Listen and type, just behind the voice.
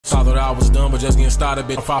Thought I was done, but just getting started,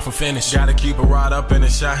 bitch. I'm far from finished. Gotta keep it right up in the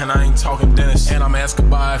shot, and I ain't talking Dennis. And I'm asking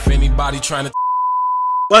by if anybody trying to.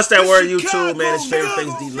 What's that word, YouTube, man? It's favorite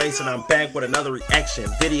things DLace, and I'm back with another reaction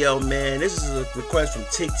video, man. This is a request from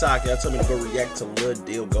TikTok. Y'all told me to go react to Luhh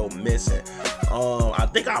Dyl Go Missing. I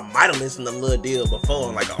think I might have listened to Luhh Dyl before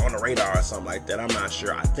on like On the Radar or something like that. I'm not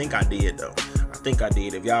sure. I think I did though. I think I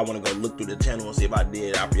did. If y'all want to go look through the channel and see if I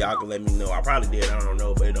did, y'all can let me know. I probably did. I don't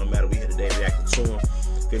know, but it don't matter. We here today reacting to him.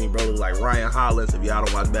 If any brother like Ryan Hollins, if y'all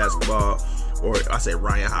don't watch basketball. Or I said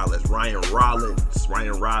Ryan Hollins, Ryan Rollins. If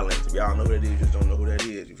y'all know who that is, just don't know who that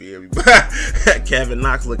is. You feel me? Kevin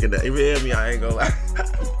Knox looking at. You feel me? I ain't gonna lie.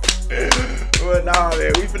 But nah,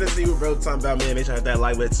 man, we finna see what bro talking about, man. Make sure to hit that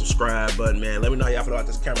like button, subscribe button, man. Let me know how y'all feel about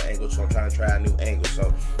this camera angle. So I'm trying to try a new angle.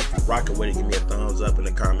 So rock it with it. Give me a thumbs up in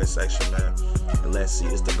the comment section, man. And let's see.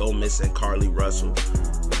 It's the Go Missing Carlee Russell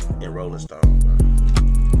and Rolling Stone.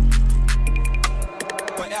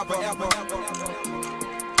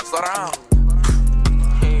 Slow down.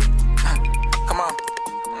 Come on.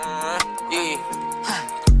 Yeah.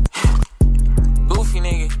 Goofy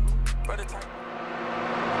nigga.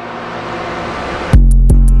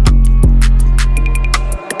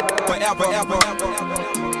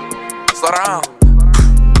 Slow down.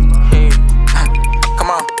 Hey. Come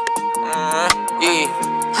on. Yeah.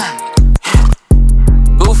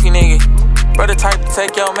 Goofy nigga. Brother type to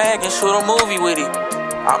take your mag and shoot a movie with it.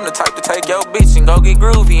 I'm the type to take your bitch and go get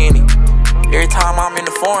groovy in it. Every time I'm in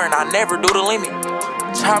the foreign, I never do the limit.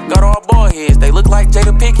 Chop got all ball heads, they look like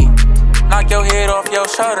Jada Pickett. Knock your head off your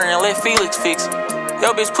shoulder and let Felix fix it.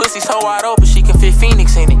 Yo bitch pussy so wide open, she can fit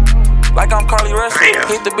Phoenix in it. Like I'm Carlee Russell.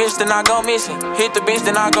 Hit the bitch, then I go missing. Hit the bitch,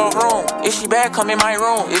 then I go room. If she bad, come in my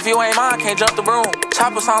room. If you ain't mine, can't jump the broom.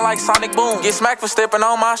 Chopper sound like Sonic Boom. Get smacked for stepping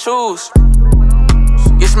on my shoes.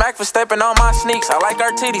 Get smacked for stepping on my sneaks. I like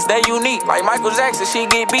her titties, they unique. Like Michael Jackson, she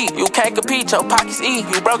get beat. You can't compete, your pockets eat.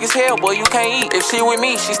 You broke as hell, boy, you can't eat. If she with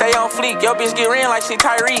me, she stay on fleek. Yo bitch get ran like she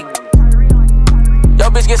Tyreek.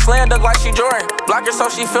 Yo bitch get slammed up like she Jordan. Block her so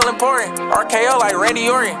she feel important. RKO like Randy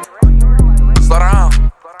Orton. Slow down,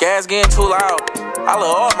 gas getting too loud. I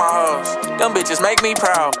love all my hoes. Them bitches make me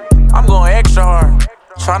proud. I'm going extra hard,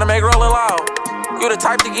 tryna make rollin' loud. You the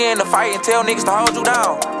type to get in the fight and tell niggas to hold you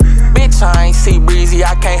down. Bitch, I ain't see breezy,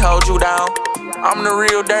 I can't hold you down. I'm the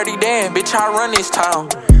real Dirty Dan, bitch, I run this town.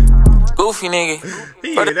 Goofy nigga.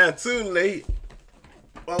 He hit that too late.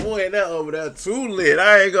 My boy hit that over there too lit.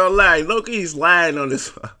 I ain't gonna lie. Look, he's sliding on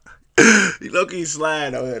this. Look, he's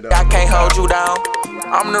sliding on here though. I can't hold you down.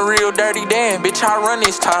 I'm the real Dirty Dan, bitch, I run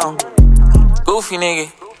this town. Goofy nigga.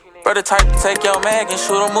 Brother type to take your mag and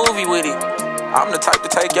shoot a movie with it. I'm the type to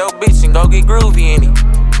take your bitch and go get groovy in it.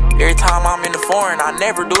 Every time I'm in the foreign, I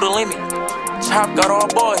never do the limit. Chop got all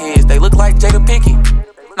ball heads, they look like Jada Pickett.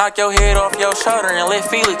 Knock your head off your shoulder and let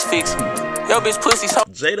Felix fix it. Yo bitch pussy so.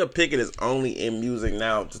 Jada Pickett is only in music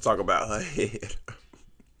now to talk about her head.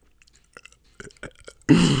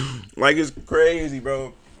 Like, it's crazy,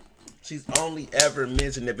 bro. She's only ever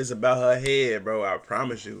mentioned if it's about her head, bro. I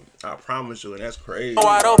promise you. I promise you, and that's crazy.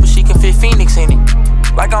 Wide open, she can fit Phoenix in it.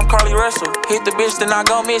 Like I'm Carlee Russell. Hit the bitch, then I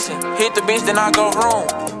go missing. Hit the bitch, then I go room.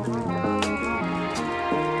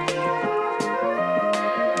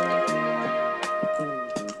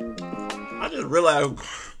 I just realized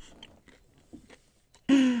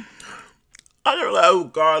who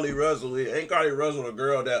Carlee Russell is. Ain't Carlee Russell the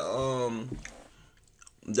girl that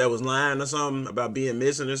was lying or something about being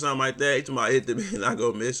missing or something like that? He told me I hit the bitch and I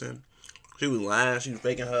go missing. She was lying. She was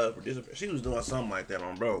faking her participation. She was doing something like that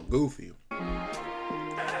on bro. Goofy.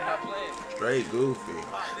 Straight goofy.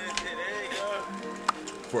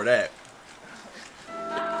 For that.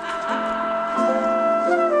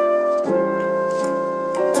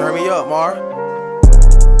 Turn me up, Mar.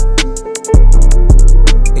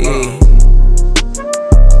 Yeah.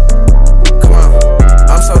 Come on.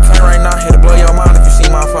 I'm so tight right now, here to blow your mind if you see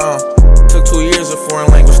my phone. Took 2 years of foreign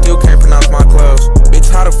language, still can't pronounce my clothes. Bitch,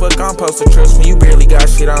 how the fuck I'm supposed to trust when you barely got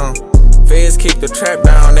shit on? Feds kick the trap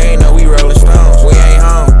down, they ain't know we rolling stones. We ain't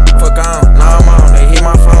home, fuck on, now I'm on. They hit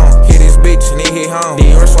my phone, hit this bitch and it hit home.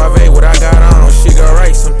 Dior Suave, what I got on? When shit go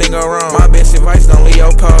right, something go wrong. My best advice, don't leave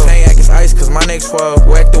your pose. Can't act as ice, cause my neck's swole.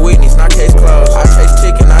 Whack the witness, not case closed. I chase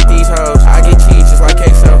chicken, not these hoes. I get cheese just like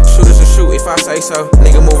queso. Shooters will shoot if I say so.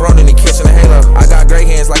 Nigga move around in the kitchen, a halo. I got great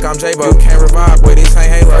hands like I'm J-Bo. You can't revive, boy, this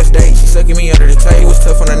ain't Halo. First date, she sucking me under the table. It was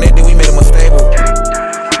tough on the neck, then we made him unstable.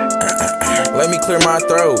 Let me clear my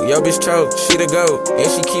throat, yo bitch choke. She the GOAT, and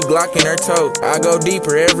she keep glocking her toe. I go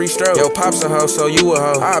deeper every stroke. Yo, pop's a hoe, so you a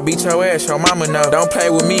hoe. I'll beat your ass, your mama know. Don't play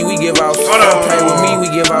with me, we give out. Don't play with me, we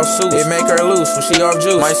give out suits. It make her loose when she off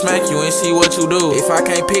juice. Might smack you and see what you do. If I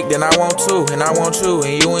can't pick, then I want two, and I want you,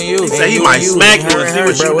 and you and you. He say he might smack you and see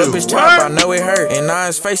what you do. Up his top, I know it hurt, and now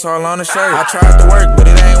his face all on the shirt. I tried to work, but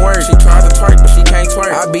it ain't work. She tried to twerk, but she can't twerk.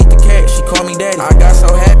 I beat the cat, she call me daddy. I got so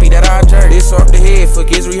happy that I jerk. This off the head, fuck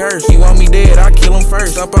his rehearse. He want me dead, I kill him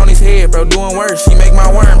first. Jump on his head, bro, doing worse. She make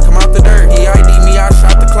my worm come out the dirt. He ID me, I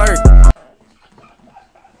shot the clerk.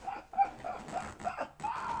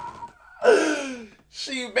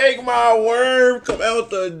 She make my worm come out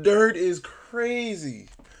the dirt is crazy.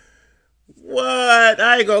 What?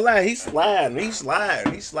 I ain't gonna lie. He's sliding.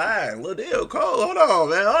 Luhh Dyl cold. Hold on,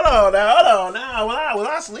 man. Hold on now. Was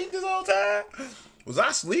I asleep this whole time? Was I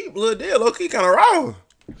asleep? Luhh Dyl, low-key kind of raw.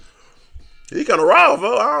 He kind of raw,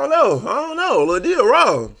 bro. I don't know. Luhh Dyl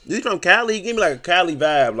raw. He's from Carlee. He give me like a Carlee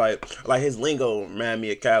vibe. Like his lingo remind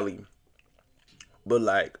me of Carlee. But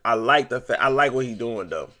like, I like the fact. I like what he doing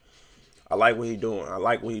though. I like what he doing, bro. I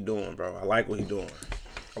like what he doing.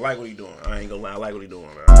 I ain't gonna lie. I like what he doing,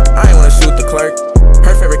 man. I ain't wanna shoot the clerk.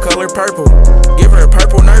 Her favorite color purple. Give her a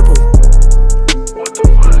purple nurple.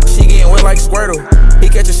 She getting wet like Squirtle. He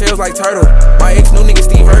catches shells like Turtle. My ex new nigga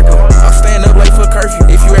Steve Urkel. I'm staying up late for curfew.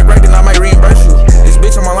 If you act right, then I might reimburse you. This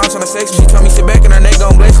bitch on my launch on the section. She told me sit back and her neck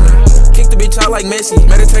gon' bless me. Kick the bitch out like Messi.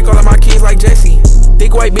 Made her take all of my kids like Jesse.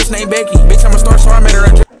 Thick white bitch named Becky. Bitch, I'm a star, so I made her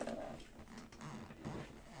a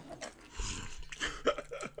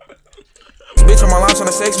bitch on my launch on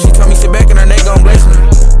the section. She told me sit back and her neck gon' bless me.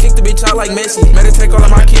 Kick the bitch out like Messi. Made her take all of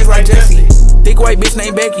my kids like Jesse. Thick white bitch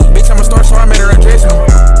named Becky. Bitch, I'm a star, so I made her undress me.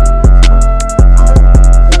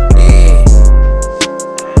 Yeah.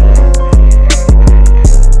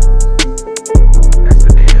 That's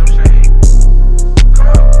the damn shame. Come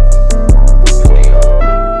on.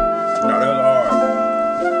 No, that's hard.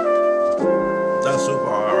 That's super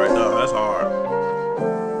hard right now. That's hard.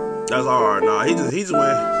 That's hard. Nah, he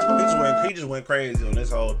just went crazy on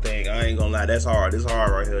this whole thing. I ain't gonna lie. That's hard. This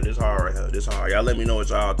hard right here. This hard. Y'all let me know what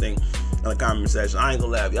y'all think in the comment section. I ain't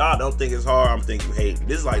gonna lie. If y'all don't think it's hard, I'm thinking you hate.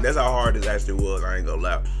 That's how hard this actually was. I ain't gonna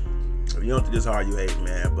lie. If you don't think this hard, you hate,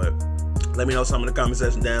 man. But let me know something in the comment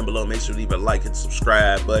section down below. Make sure to leave a like, hit the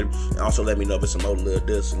subscribe button, and also let me know if it's some more Luhh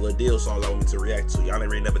Dyl songs I want me to react to. Y'all ain't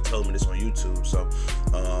really never told me this on YouTube, so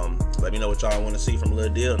let me know what y'all want to see from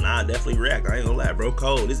Luhh Dyl. Nah, I definitely react. I ain't gonna lie, bro.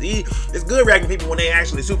 Cold. It's good reacting people when they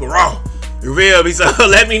actually super raw. You feel me? So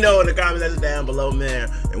let me know in the comment section down below, man.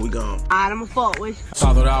 And we gone. Alright, I'ma fuck with you.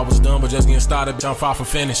 Saw that I was done, but just getting started. I'm far from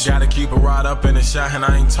finish. Gotta keep it right up in the shot, and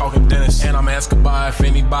I ain't talking Dennis. And I'm asking by if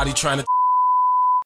anybody trying to